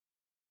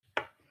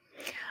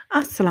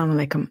Assalamu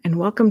alaikum, and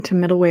welcome to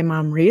Middle Way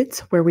Mom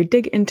Reads, where we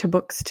dig into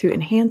books to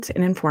enhance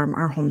and inform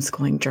our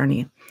homeschooling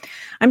journey.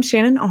 I'm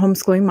Shannon, a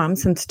homeschooling mom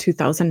since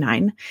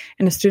 2009,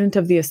 and a student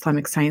of the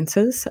Islamic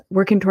Sciences,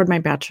 working toward my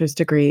bachelor's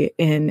degree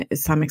in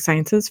Islamic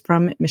Sciences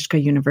from Mishka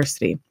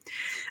University.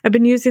 I've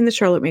been using the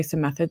Charlotte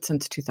Mason method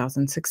since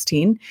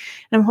 2016, and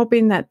I'm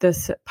hoping that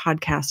this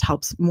podcast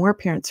helps more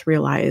parents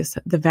realize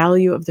the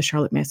value of the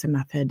Charlotte Mason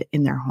method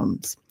in their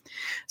homes.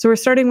 So we're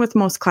starting with the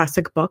most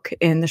classic book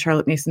in the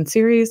Charlotte Mason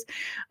series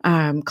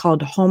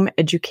called Home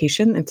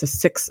Education. It's a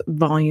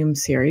 6-volume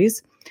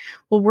series.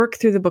 We'll work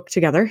through the book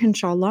together,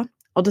 inshallah.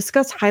 I'll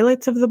discuss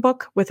highlights of the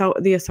book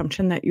without the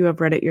assumption that you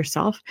have read it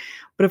yourself.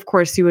 But of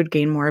course, you would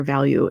gain more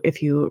value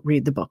if you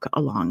read the book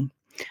along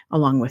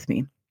with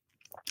me.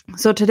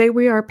 So today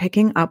we are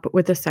picking up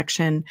with a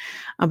section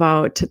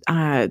about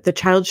the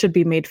child should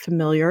be made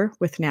familiar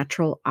with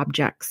natural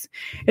objects.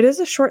 It is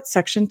a short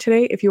section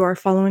today. If you are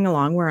following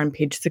along, we're on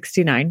page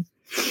 69.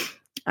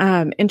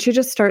 And she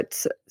just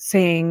starts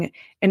saying,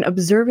 an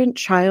observant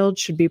child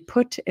should be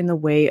put in the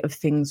way of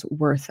things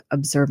worth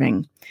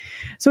observing.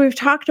 So we've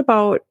talked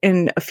about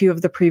in a few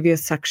of the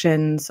previous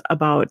sections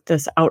about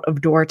this out of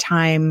door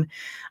time,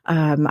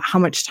 how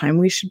much time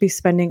we should be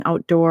spending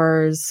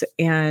outdoors.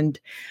 And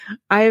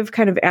I've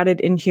kind of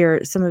added in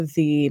here some of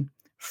the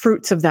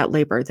fruits of that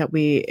labor that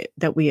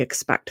we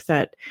expect,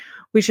 that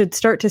we should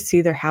start to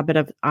see their habit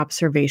of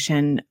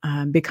observation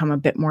become a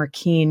bit more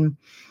keen.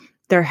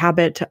 Their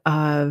habit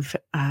of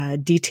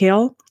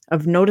detail,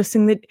 of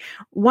noticing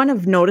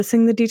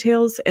the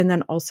details, and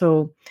then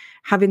also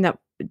having that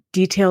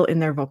detail in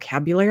their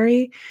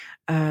vocabulary,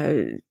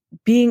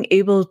 being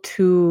able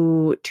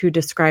to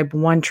describe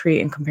one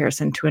tree in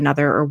comparison to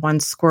another, or one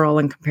squirrel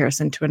in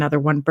comparison to another,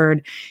 one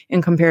bird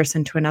in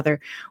comparison to another.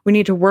 We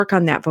need to work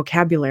on that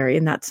vocabulary,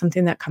 and that's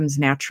something that comes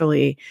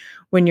naturally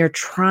when you're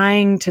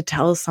trying to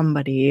tell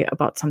somebody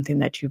about something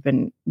that you've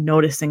been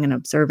noticing and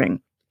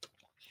observing.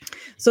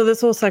 So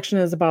this whole section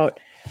is about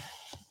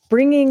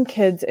bringing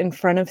kids in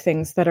front of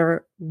things that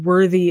are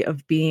worthy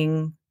of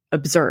being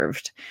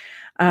observed.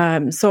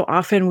 So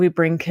often we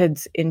bring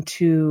kids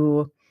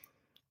into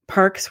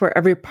parks where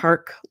every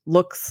park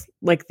looks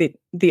like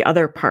the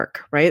other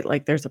park, right?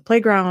 Like there's a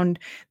playground,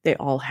 they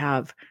all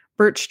have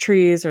birch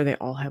trees or they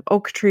all have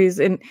oak trees,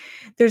 and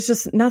there's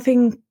just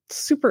nothing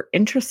super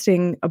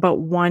interesting about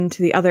one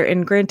to the other.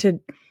 And granted,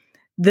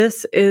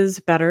 this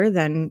is better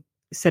than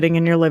sitting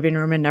in your living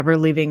room and never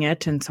leaving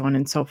it, and so on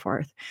and so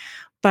forth.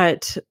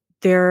 But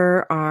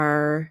there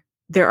are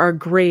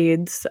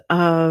grades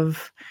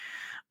of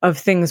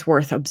things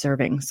worth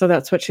observing. So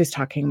that's what she's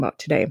talking about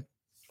today.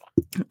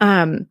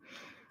 I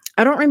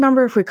don't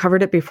remember if we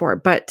covered it before,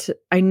 but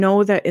I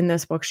know that in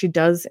this book, she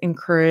does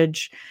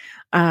encourage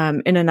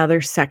in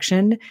another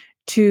section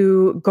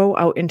to go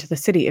out into the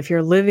city. If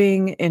you're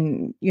living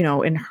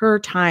in her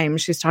time,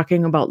 she's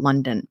talking about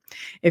London.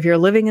 If you're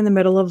living in the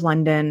middle of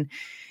London,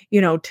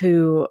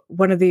 to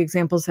one of the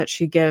examples that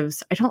she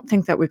gives, I don't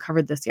think that we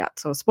covered this yet,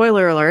 so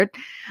spoiler alert,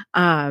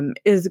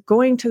 is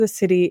going to the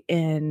city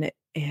and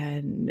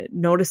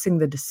noticing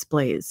the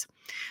displays.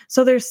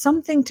 So there's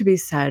something to be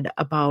said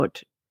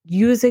about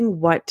using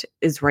what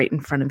is right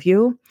in front of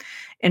you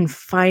and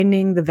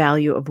finding the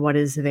value of what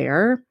is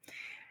there.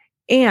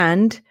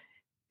 And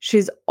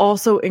she's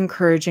also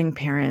encouraging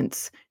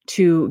parents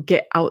to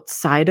get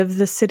outside of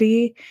the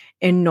city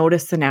and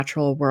notice the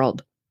natural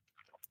world.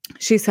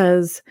 She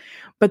says,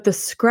 but the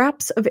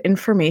scraps of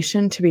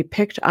information to be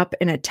picked up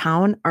in a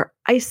town are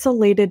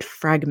isolated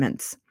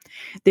fragments.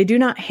 They do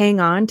not hang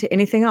on to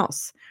anything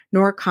else,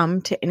 nor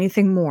come to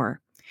anything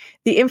more.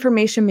 The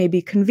information may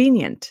be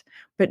convenient,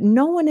 but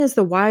no one is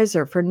the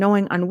wiser for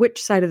knowing on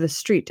which side of the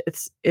street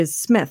is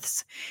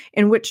Smith's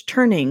and which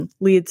turning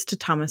leads to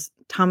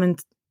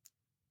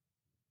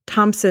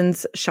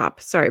Thompson's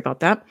shop. Sorry about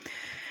that.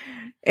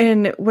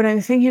 And when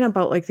I'm thinking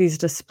about like these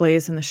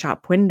displays in the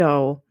shop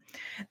window,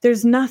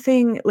 there's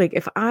nothing like,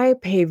 if I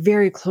pay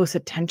very close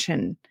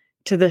attention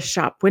to this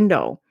shop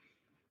window,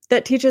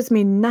 that teaches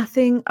me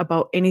nothing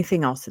about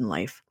anything else in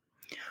life.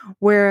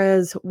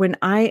 Whereas when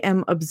I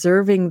am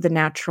observing the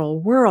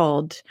natural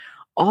world,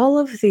 all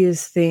of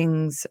these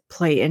things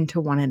play into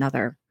one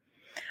another.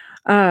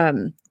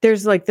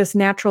 There's like this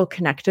natural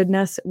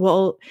connectedness.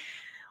 We'll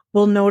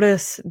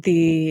notice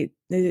I'm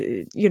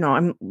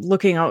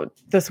looking out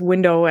this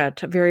window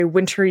at a very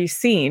wintry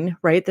scene,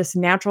 right? This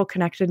natural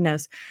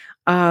connectedness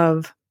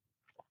of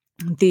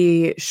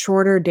the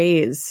shorter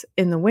days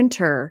in the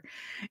winter.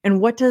 And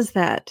what does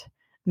that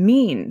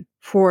mean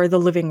for the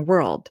living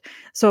world?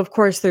 So of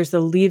course, there's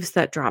the leaves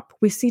that drop.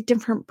 We see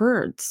different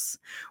birds.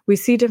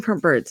 There's been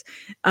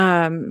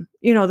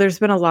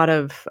a lot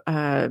of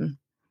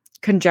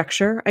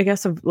conjecture, I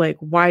guess, of like,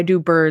 why do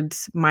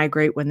birds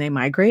migrate when they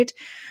migrate?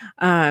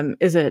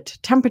 Is it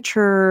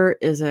temperature?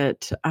 Is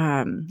it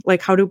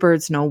like, how do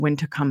birds know when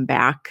to come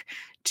back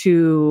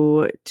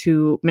to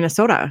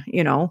Minnesota?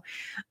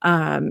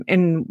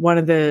 And one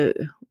of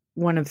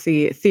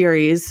the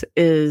theories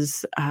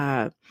is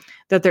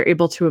that they're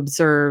able to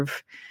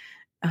observe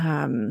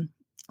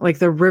like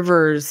the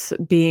rivers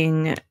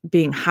being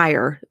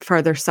higher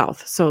farther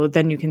south. So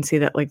then you can see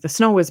that like the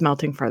snow is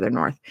melting farther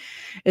north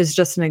is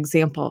just an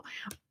example.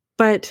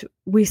 But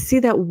we see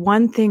that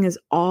one thing is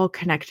all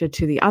connected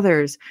to the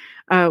others.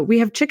 We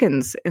have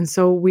chickens. And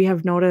so we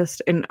have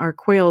noticed in our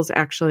quails,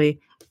 actually,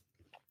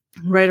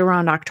 right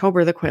around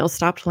October, the quails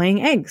stopped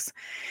laying eggs.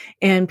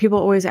 And people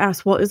always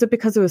ask, well, is it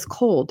because it was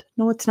cold?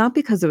 No, it's not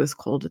because it was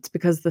cold. It's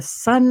because the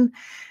sun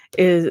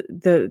is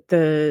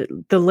the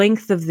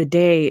length of the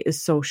day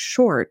is so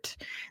short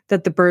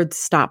that the birds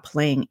stop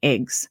laying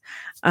eggs.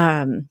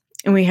 And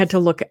we had to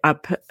look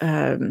up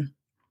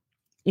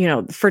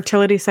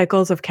fertility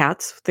cycles of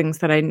cats, things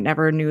that I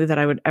never knew that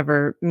I would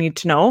ever need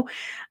to know.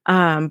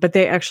 But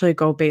they actually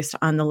go based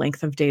on the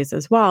length of days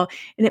as well.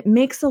 And it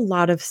makes a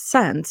lot of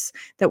sense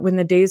that when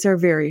the days are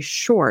very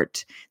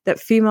short, that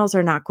females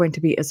are not going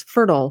to be as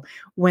fertile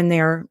when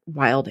they're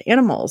wild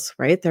animals,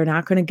 right? They're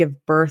not going to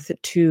give birth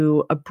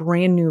to a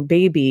brand new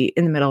baby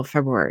in the middle of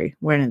February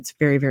when it's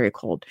very, very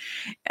cold.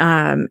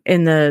 And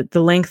the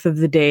length of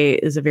the day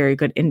is a very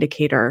good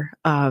indicator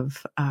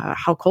of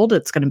how cold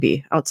it's going to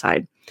be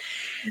outside.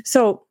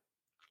 So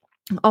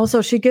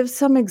also, she gives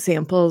some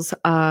examples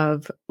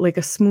of like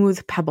a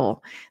smooth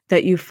pebble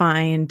that you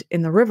find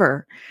in the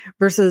river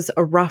versus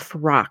a rough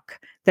rock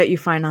that you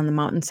find on the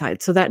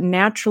mountainside. So that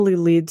naturally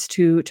leads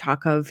to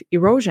talk of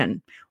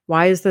erosion.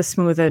 Why is this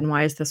smooth and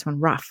why is this one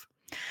rough?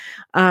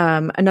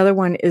 Another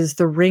one is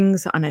the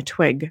rings on a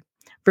twig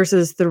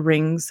versus the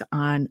rings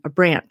on a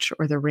branch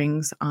or the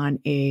rings on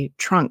a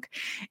trunk.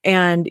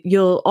 And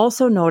you'll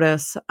also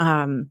notice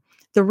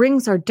the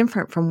rings are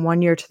different from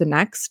one year to the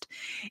next,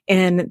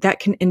 and that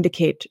can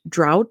indicate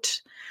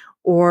drought,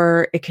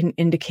 or it can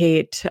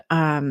indicate,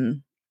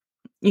 a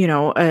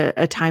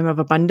time of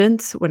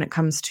abundance when it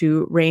comes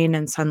to rain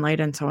and sunlight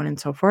and so on and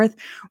so forth,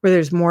 where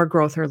there's more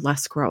growth or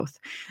less growth.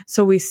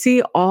 So we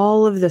see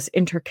all of this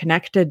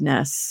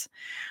interconnectedness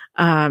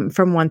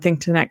from one thing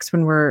to the next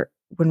when we're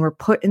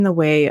put in the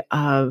way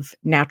of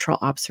natural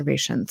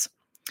observations.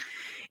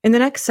 In the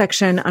next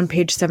section on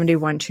page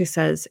 71, she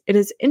says, "It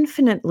is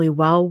infinitely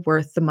well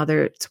worth the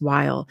mother's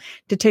while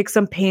to take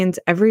some pains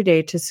every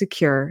day to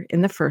secure,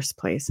 in the first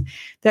place,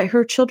 that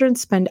her children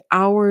spend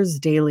hours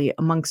daily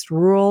amongst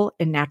rural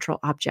and natural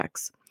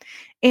objects,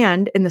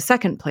 and, in the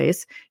second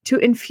place, to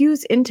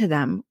infuse into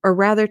them, or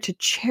rather to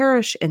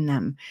cherish in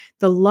them,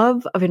 the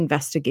love of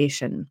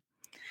investigation."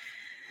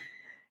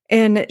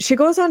 And she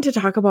goes on to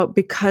talk about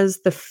because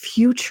the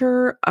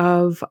future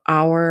of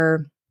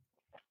our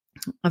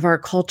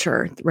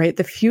culture, right?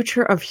 The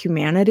future of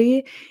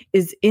humanity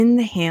is in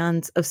the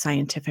hands of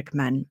scientific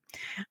men.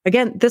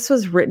 Again, this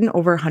was written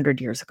over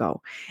 100 years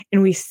ago,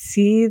 and we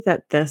see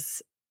that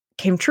this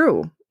came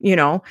true. We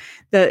can't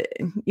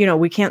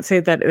say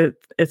that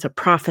it's a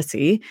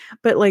prophecy,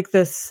 but like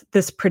this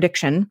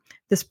prediction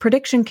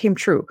came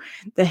true.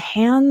 The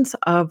hands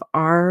of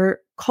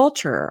our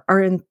culture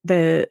are in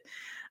the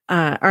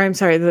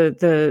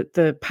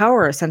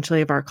power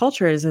essentially of our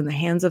culture is in the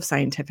hands of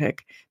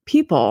scientific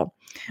people.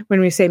 When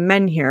we say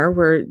men here,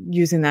 we're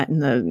using that in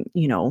the,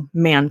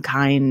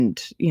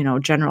 mankind,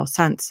 general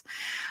sense.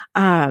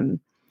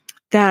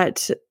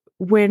 That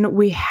when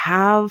we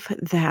have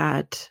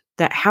that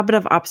habit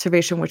of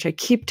observation, which I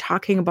keep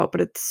talking about,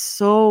 but it's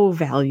so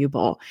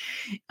valuable.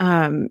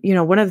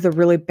 One of the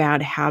really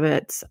bad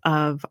habits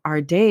of our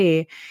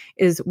day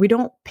is we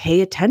don't pay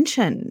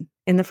attention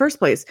in the first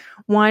place.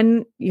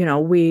 One,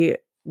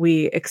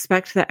 we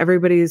expect that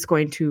everybody is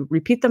going to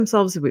repeat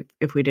themselves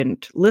if we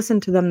didn't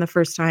listen to them the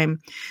first time.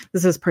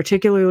 This is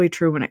particularly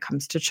true when it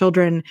comes to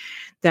children,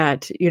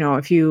 that,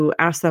 if you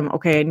ask them,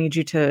 okay, I need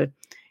you to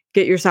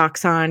get your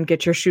socks on,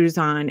 get your shoes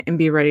on, and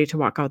be ready to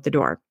walk out the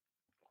door.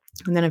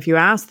 And then if you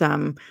ask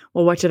them,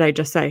 well, what did I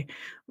just say?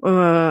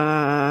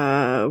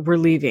 We're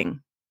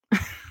leaving.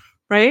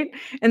 Right?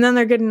 And then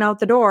they're getting out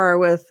the door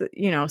with,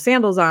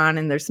 sandals on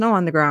and there's snow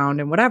on the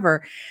ground and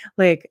whatever.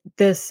 Like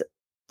this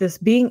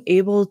being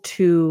able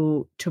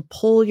to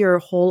pull your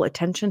whole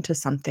attention to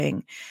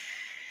something.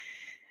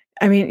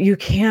 I mean,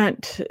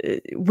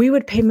 we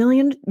would pay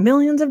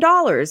millions of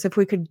dollars if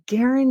we could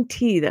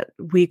guarantee that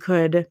we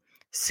could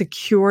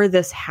secure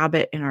this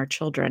habit in our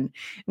children.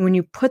 And when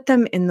you put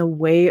them in the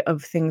way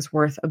of things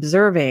worth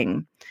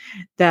observing,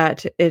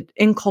 that it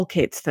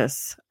inculcates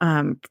this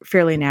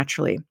fairly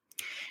naturally.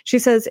 She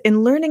says,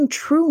 "In learning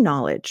true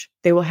knowledge,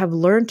 they will have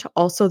learned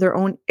also their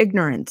own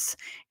ignorance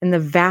in the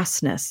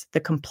vastness, the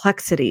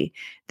complexity,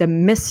 the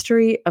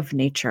mystery of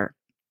nature."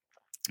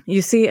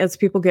 You see, as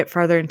people get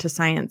farther into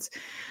science,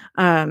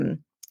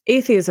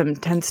 atheism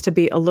tends to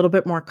be a little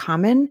bit more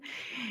common.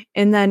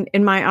 And then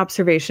in my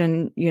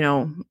observation,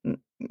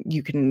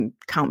 you can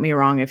count me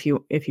wrong if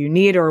you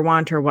need or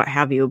want or what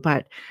have you,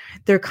 but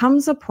there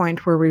comes a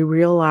point where we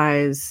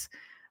realize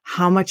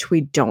how much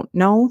we don't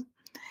know.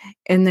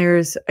 And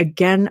there's,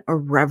 again, a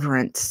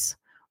reverence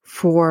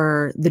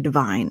for the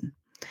divine.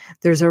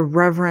 There's a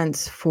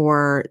reverence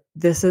for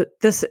this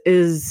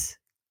is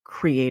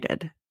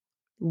created.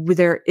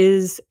 There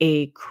is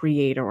a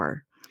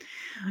creator.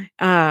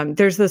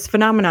 There's this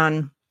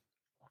phenomenon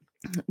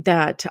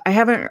that I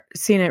haven't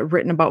seen it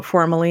written about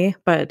formally,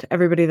 but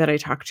everybody that I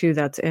talk to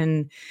that's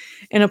in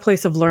a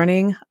place of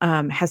learning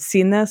has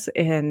seen this.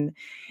 And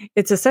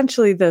it's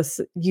essentially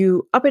this: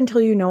 you up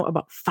until you know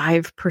about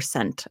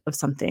 5% of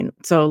something.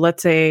 So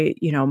let's say,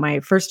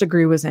 my first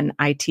degree was in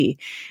IT.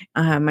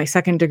 My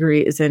second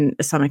degree is in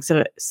Islamic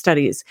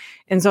studies.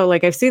 And so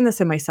like I've seen this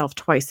in myself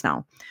twice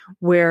now,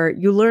 where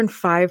you learn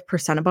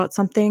 5% about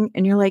something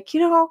and you're like,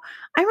 I'm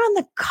on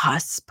the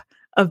cusp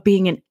of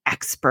being an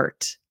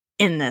expert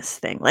in this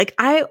thing. Like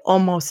I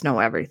almost know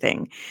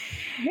everything.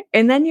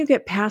 And then you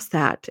get past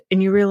that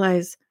and you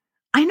realize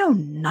I know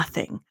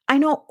nothing. I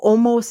know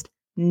almost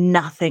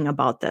nothing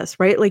about this,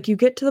 right? Like you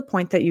get to the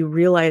point that you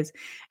realize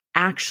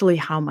actually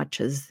how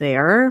much is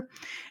there.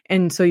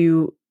 And so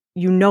you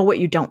know what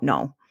you don't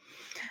know.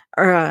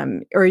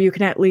 Or you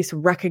can at least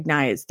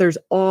recognize there's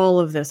all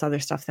of this other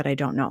stuff that I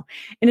don't know.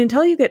 And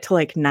until you get to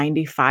like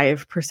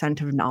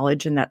 95% of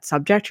knowledge in that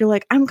subject, you're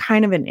like, I'm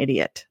kind of an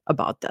idiot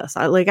about this.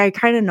 I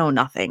kind of know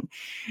nothing.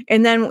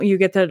 And then when you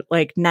get to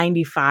like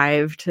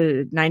 95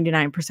 to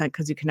 99%,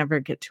 because you can never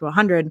get to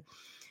 100,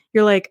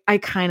 you're like, I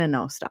kind of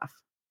know stuff.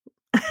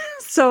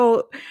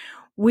 So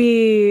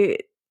when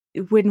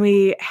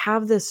we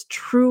have this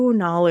true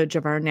knowledge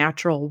of our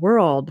natural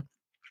world,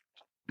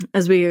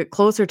 as we get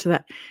closer to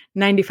that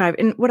 95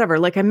 and whatever,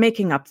 like I'm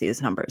making up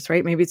these numbers,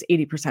 right? Maybe it's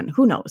 80%.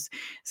 Who knows?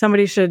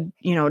 Somebody should,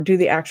 do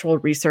the actual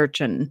research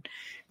and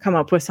come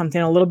up with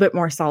something a little bit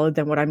more solid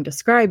than what I'm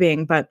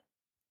describing. But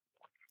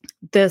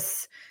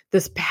this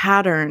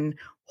pattern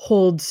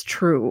holds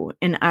true.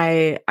 And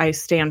I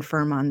stand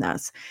firm on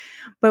this.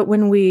 But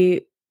when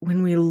we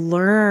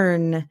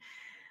learn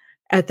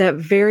at that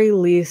very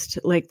least,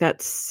 like that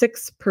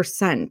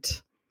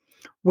 6%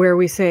 where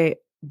we say,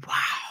 wow,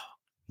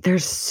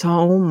 there's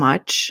so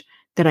much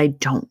that I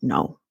don't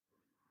know.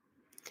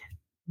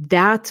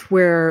 That's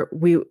where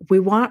we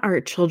want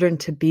our children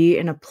to be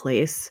in a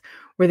place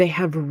where they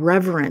have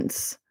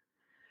reverence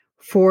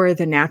for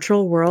the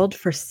natural world,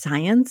 for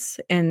science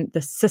and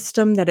the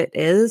system that it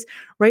is,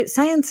 right?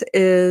 Science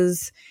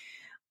is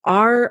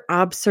our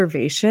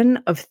observation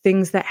of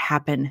things that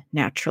happen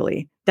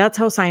naturally. That's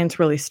how science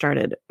really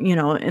started,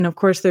 and of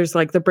course there's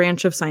like the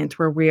branch of science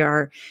where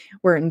we're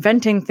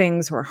inventing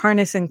things, we're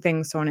harnessing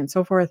things, so on and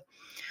so forth.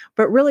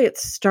 But really it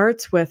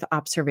starts with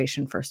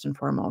observation first and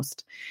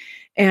foremost.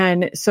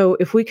 And so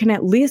if we can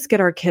at least get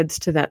our kids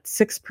to that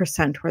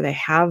 6% where they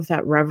have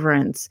that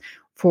reverence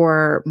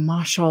for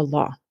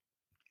mashallah,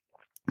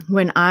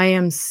 when I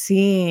am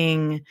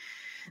seeing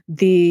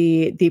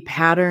the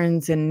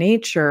patterns in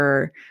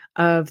nature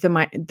of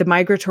the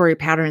migratory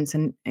patterns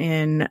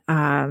in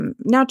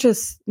not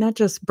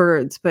just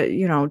birds, but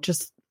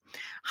just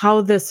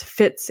how this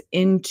fits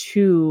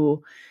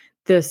into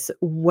this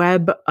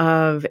web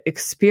of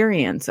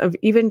experience of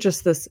even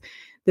just this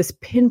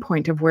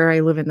pinpoint of where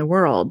I live in the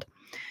world,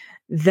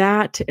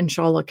 that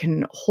inshallah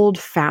can hold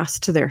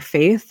fast to their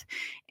faith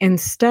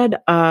instead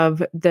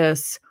of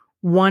this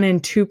 1%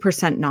 and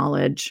 2%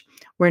 knowledge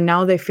where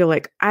now they feel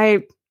like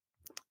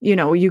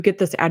you get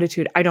this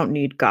attitude, I don't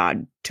need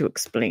God to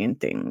explain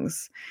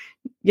things.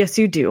 Yes,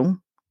 you do.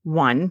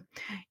 One,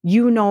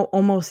 you know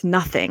almost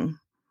nothing.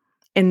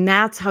 And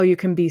that's how you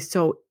can be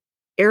so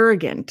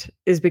arrogant,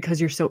 is because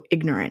you're so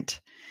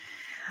ignorant.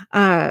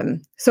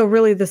 So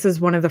really, this is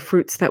one of the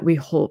fruits that we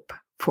hope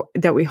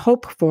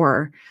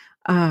for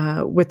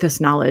with this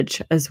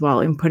knowledge as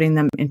well, in putting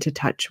them into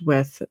touch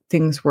with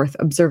things worth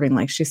observing,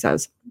 like she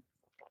says.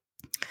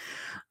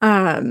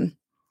 The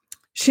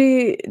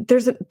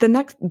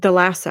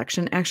last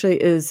section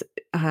actually is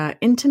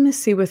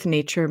intimacy with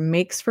nature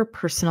makes for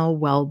personal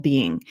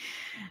well-being.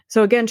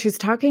 So again, she's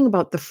talking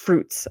about the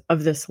fruits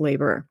of this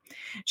labor.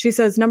 She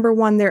says, number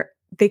one,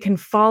 they can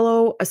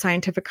follow a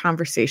scientific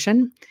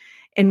conversation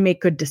and make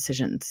good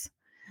decisions.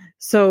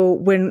 So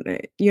when,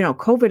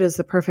 COVID is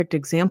the perfect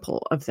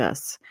example of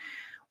this.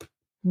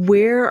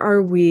 Where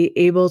are we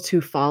able to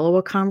follow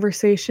a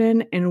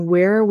conversation, and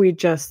where are we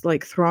just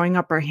like throwing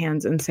up our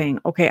hands and saying,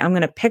 okay, I'm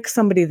going to pick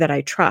somebody that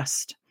I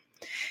trust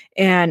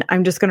and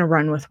I'm just going to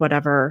run with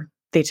whatever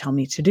they tell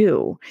me to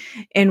do.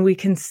 And we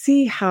can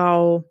see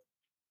how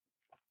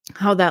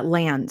that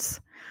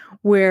lands,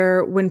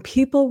 where when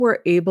people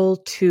were able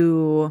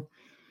to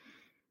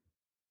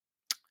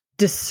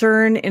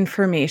discern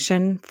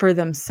information for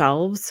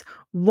themselves,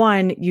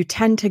 one, you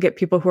tend to get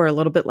people who are a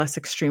little bit less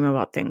extreme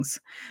about things.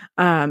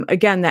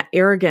 Again, that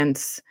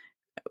arrogance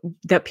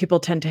that people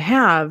tend to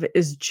have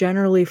is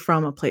generally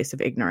from a place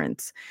of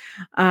ignorance.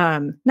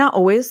 Not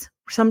always.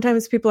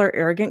 Sometimes people are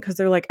arrogant because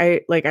they're like,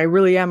 I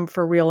really am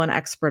for real an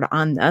expert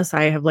on this.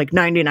 I have like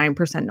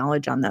 99%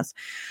 knowledge on this.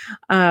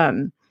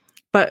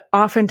 But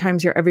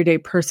oftentimes your everyday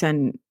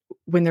person,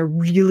 when they're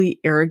really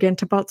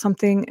arrogant about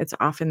something, it's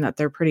often that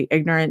they're pretty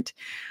ignorant.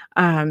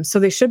 So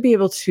they should be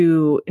able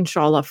to,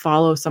 inshallah,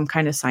 follow some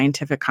kind of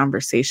scientific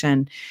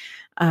conversation,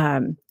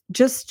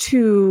 just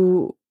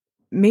to,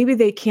 maybe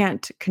they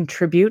can't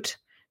contribute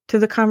to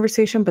the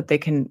conversation, but they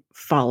can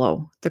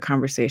follow the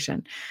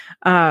conversation.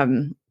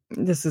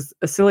 this is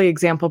a silly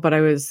example, but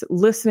I was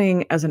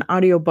listening as an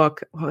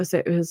audiobook. What was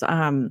it? It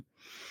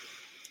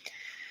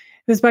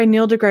was by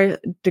Neil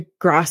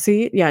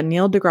deGrasse. Yeah,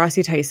 Neil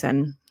deGrasse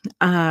Tyson.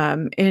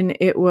 And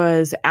it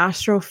was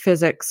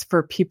Astrophysics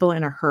for People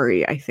in a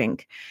Hurry, I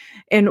think.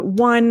 And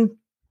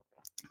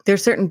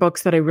there's certain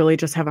books that I really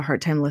just have a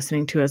hard time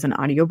listening to as an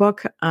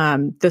audiobook.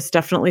 This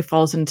definitely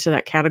falls into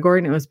that category.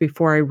 And it was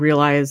before I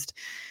realized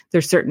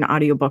there's certain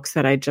audiobooks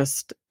that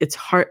it's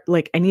hard.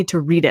 Like I need to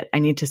read it. I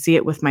need to see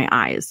it with my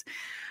eyes.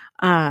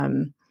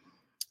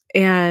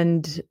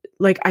 And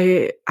like,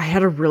 I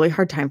had a really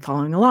hard time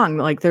following along.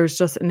 Like there's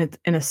just an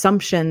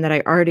assumption that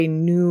I already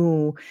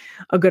knew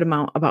a good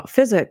amount about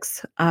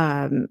physics.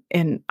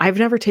 And I've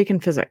never taken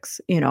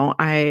physics.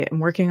 I am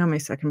working on my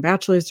second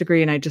bachelor's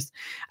degree and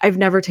I've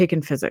never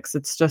taken physics.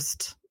 It's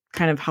just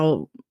kind of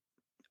how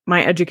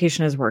my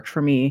education has worked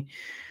for me.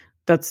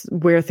 That's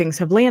where things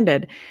have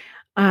landed.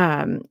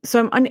 So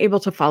I'm unable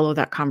to follow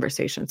that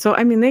conversation. So,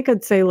 I mean, they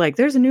could say like,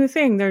 there's a new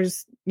thing,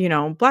 there's,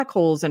 black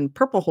holes and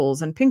purple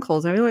holes and pink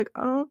holes. I'd be like,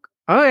 oh,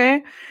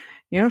 okay,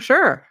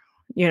 sure.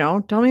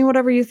 Tell me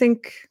whatever you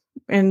think.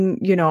 And,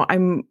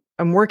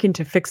 I'm working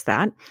to fix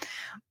that,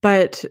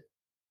 but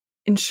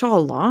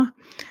inshallah,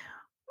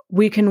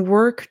 we can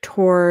work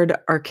toward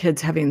our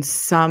kids having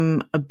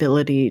some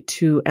ability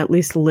to at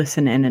least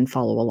listen in and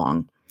follow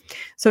along.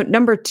 So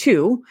number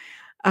 2,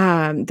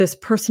 this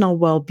personal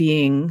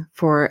well-being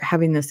for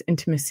having this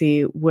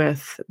intimacy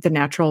with the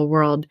natural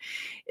world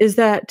is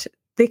that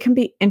they can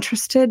be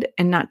interested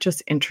and not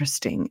just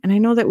interesting. And I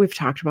know that we've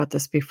talked about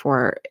this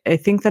before. I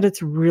think that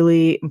it's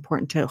really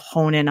important to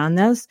hone in on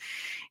this.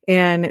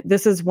 And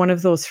this is one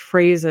of those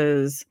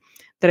phrases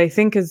that I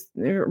think is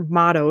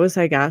mottos,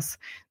 I guess,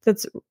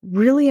 that's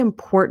really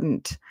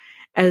important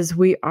as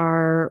we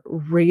are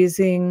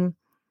raising,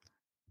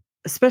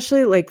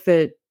 especially like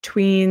the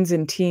tweens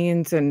and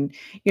teens, and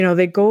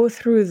they go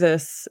through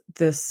this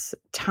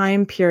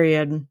time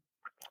period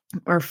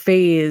or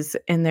phase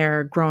in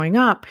their growing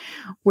up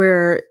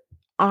where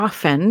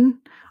often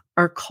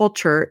our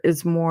culture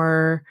is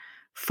more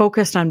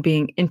focused on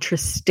being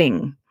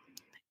interesting,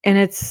 and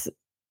it's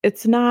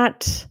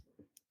not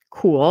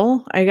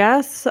cool, I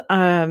guess.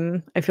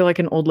 I feel like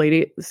an old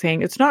lady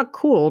saying it's not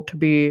cool to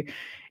be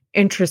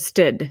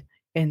interested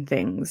in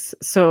things.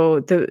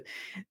 So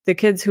the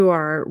kids who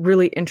are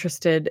really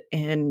interested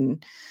in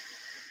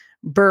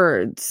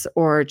birds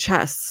or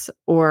chess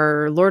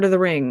or Lord of the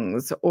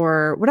Rings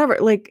or whatever,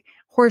 like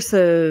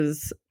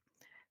horses,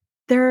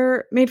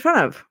 they're made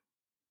fun of,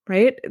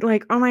 right?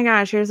 Like, oh my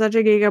gosh, you're such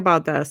a geek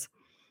about this.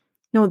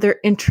 No, they're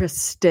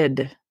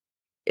interested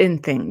in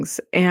things.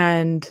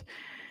 And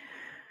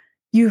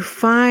you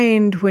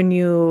find when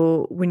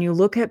you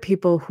look at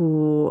people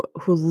who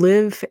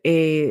live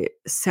a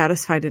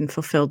satisfied and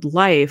fulfilled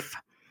life,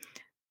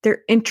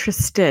 they're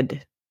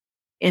interested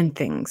in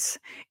things.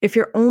 If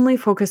you're only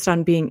focused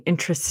on being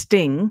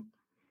interesting,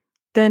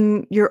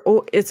 then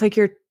it's like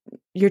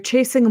you're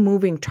chasing a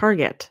moving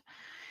target.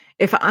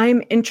 If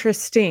I'm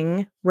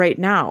interesting right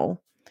now,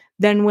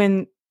 then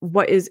when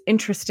what is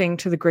interesting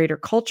to the greater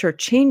culture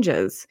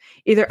changes,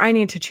 either I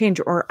need to change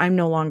or I'm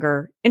no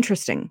longer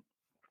interesting.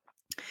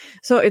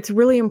 So it's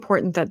really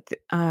important that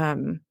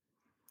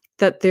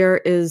that there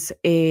is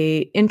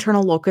a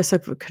internal locus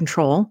of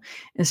control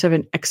instead of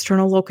an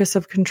external locus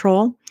of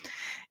control,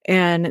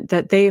 and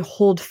that they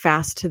hold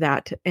fast to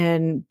that,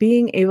 and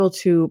being able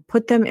to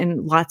put them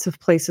in lots of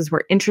places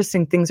where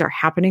interesting things are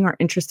happening or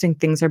interesting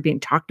things are being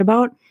talked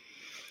about,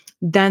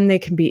 then they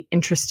can be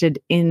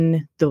interested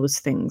in those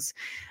things.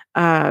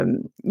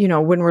 When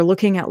we're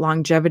looking at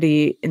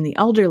longevity in the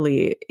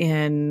elderly,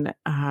 in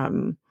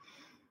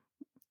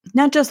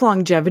not just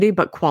longevity,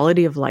 but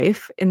quality of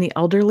life in the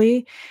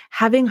elderly,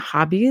 having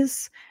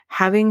hobbies,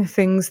 having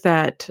things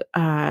that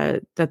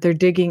they're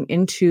digging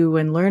into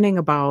and learning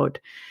about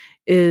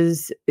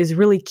is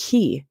really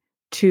key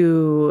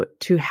to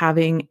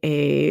having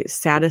a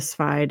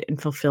satisfied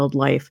and fulfilled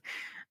life,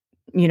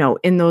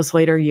 in those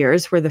later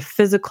years where the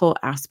physical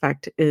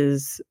aspect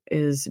is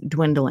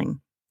dwindling.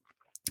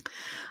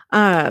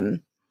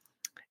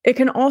 It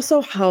can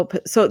also help.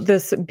 So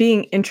this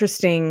being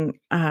interesting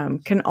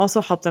can also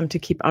help them to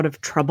keep out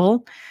of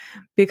trouble,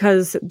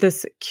 because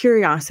this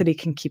curiosity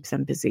can keep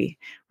them busy,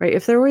 right?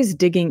 If they're always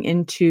digging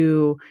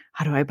into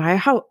how do I buy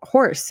a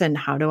horse, and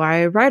how do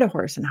I ride a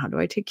horse, and how do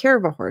I take care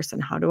of a horse,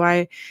 and how do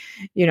I,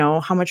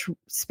 how much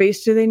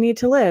space do they need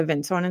to live,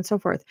 and so on and so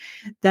forth,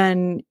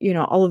 then,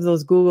 all of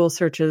those Google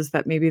searches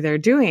that maybe they're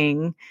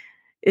doing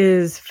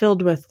is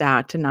filled with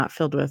that and not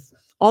filled with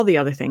all the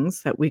other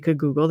things that we could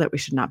Google that we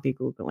should not be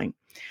Googling.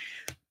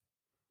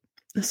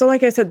 So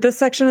like I said, this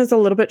section is a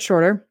little bit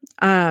shorter.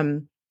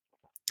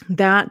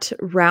 That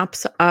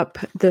wraps up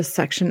this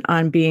section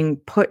on being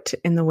put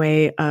in the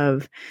way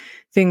of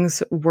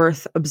things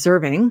worth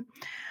observing.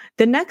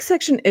 The next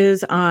section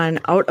is on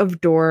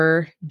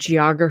out-of-door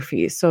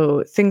geography.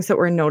 So things that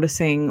we're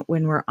noticing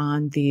when we're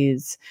on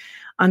these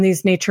on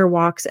these nature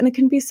walks. And it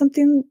can be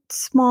something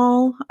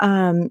small,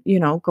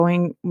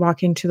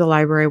 walking to the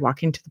library,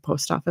 walking to the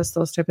post office,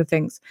 those type of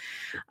things.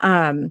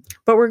 But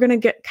we're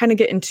going to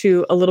get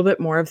into a little bit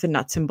more of the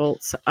nuts and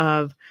bolts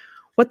of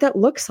what that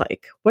looks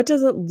like. What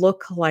does it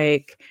look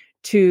like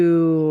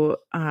to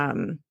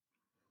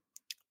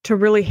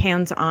really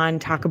hands-on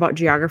talk about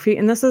geography?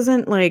 And this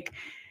isn't like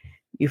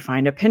you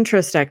find a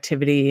Pinterest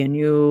activity and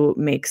you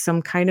make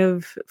some kind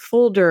of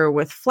folder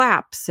with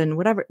flaps and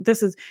whatever.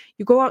 This is,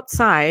 you go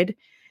outside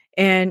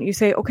and you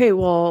say, okay,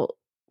 well,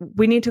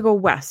 we need to go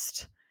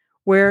west.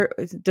 Where's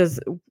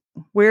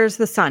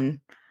the sun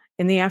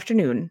in the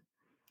afternoon?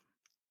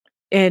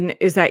 And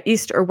is that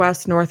east or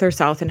west, north or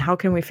south? And how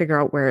can we figure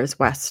out where is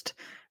west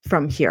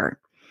from here?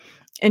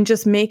 And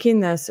just making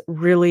this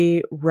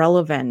really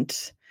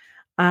relevant.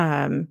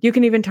 You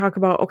can even talk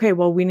about, okay,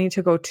 well, we need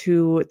to go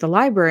to the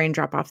library and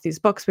drop off these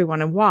books. We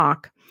want to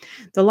walk.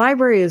 The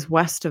library is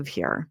west of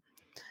here.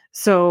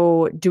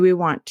 So do we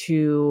want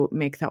to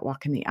make that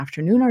walk in the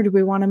afternoon, or do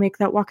we want to make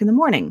that walk in the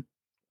morning?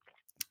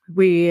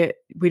 We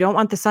don't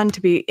want the sun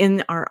to be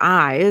in our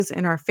eyes,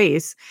 in our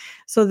face.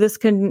 So this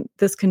can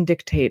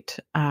dictate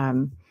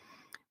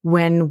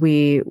when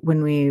we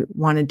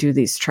want to do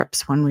these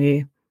trips, when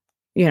we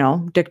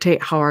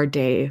dictate how our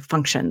day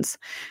functions.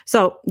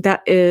 So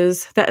that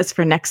is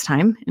for next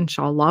time,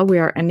 inshallah. We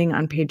are ending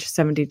on page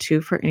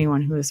 72 for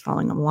anyone who is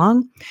following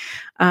along.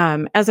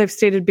 As I've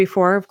stated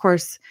before, of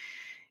course,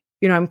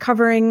 I'm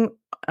covering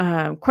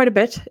quite a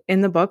bit in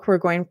the book. We're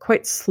going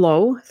quite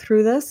slow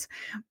through this,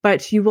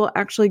 but you will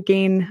actually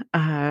gain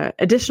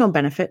additional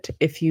benefit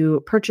if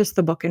you purchase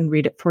the book and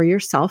read it for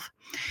yourself.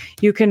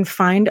 You can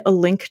find a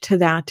link to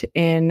that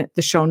in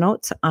the show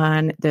notes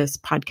on this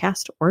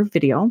podcast or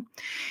video.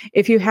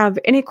 If you have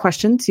any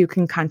questions, you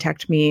can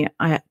contact me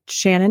at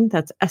Shannon,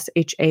 that's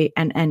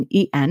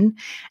SHANNEN,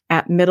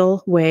 at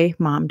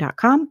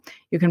middlewaymom.com.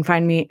 You can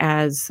find me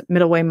as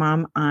Middle Way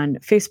Mom on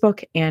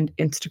Facebook and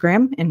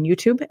Instagram and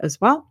YouTube as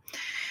well.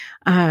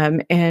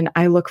 And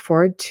I look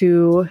forward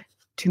to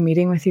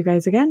meeting with you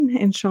guys again,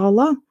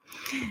 inshallah.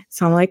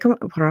 Assalamu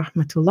alaikum wa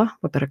rahmatullah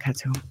wa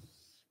barakatuh.